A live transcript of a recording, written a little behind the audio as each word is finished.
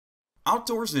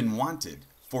Outdoorsman wanted,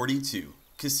 42,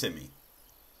 Kissimmee.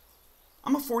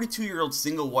 I'm a 42-year-old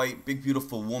single white, big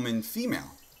beautiful woman,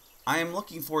 female. I am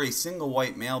looking for a single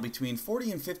white male between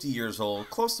 40 and 50 years old,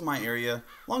 close to my area.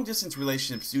 Long distance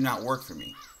relationships do not work for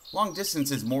me. Long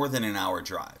distance is more than an hour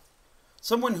drive.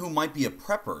 Someone who might be a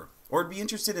prepper or would be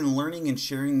interested in learning and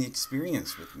sharing the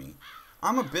experience with me.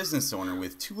 I'm a business owner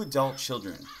with 2 adult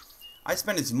children. I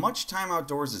spend as much time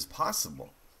outdoors as possible.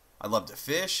 I love to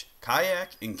fish, kayak,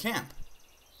 and camp.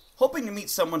 Hoping to meet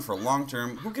someone for long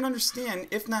term who can understand,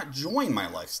 if not join my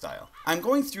lifestyle. I'm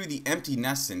going through the empty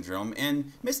nest syndrome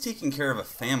and miss taking care of a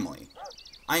family.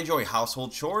 I enjoy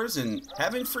household chores and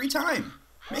having free time.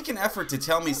 Make an effort to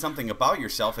tell me something about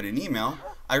yourself in an email.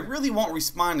 I really won't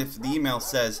respond if the email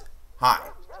says,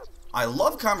 "Hi." I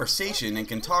love conversation and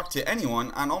can talk to anyone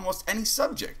on almost any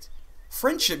subject.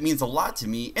 Friendship means a lot to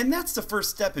me, and that's the first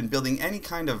step in building any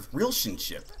kind of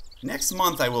relationship. Next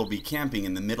month I will be camping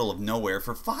in the middle of nowhere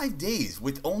for 5 days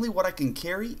with only what I can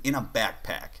carry in a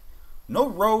backpack. No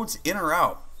roads in or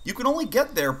out. You can only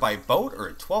get there by boat or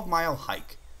a 12-mile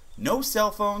hike. No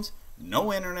cell phones,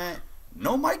 no internet,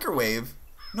 no microwave,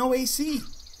 no AC.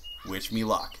 Wish me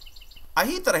luck. I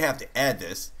hate that I have to add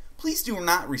this. Please do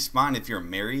not respond if you're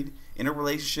married, in a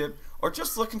relationship, or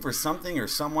just looking for something or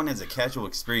someone as a casual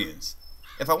experience.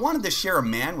 If I wanted to share a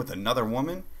man with another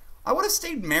woman, I would have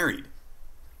stayed married.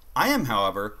 I am,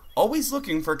 however, always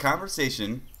looking for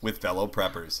conversation with fellow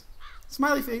preppers.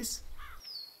 Smiley face.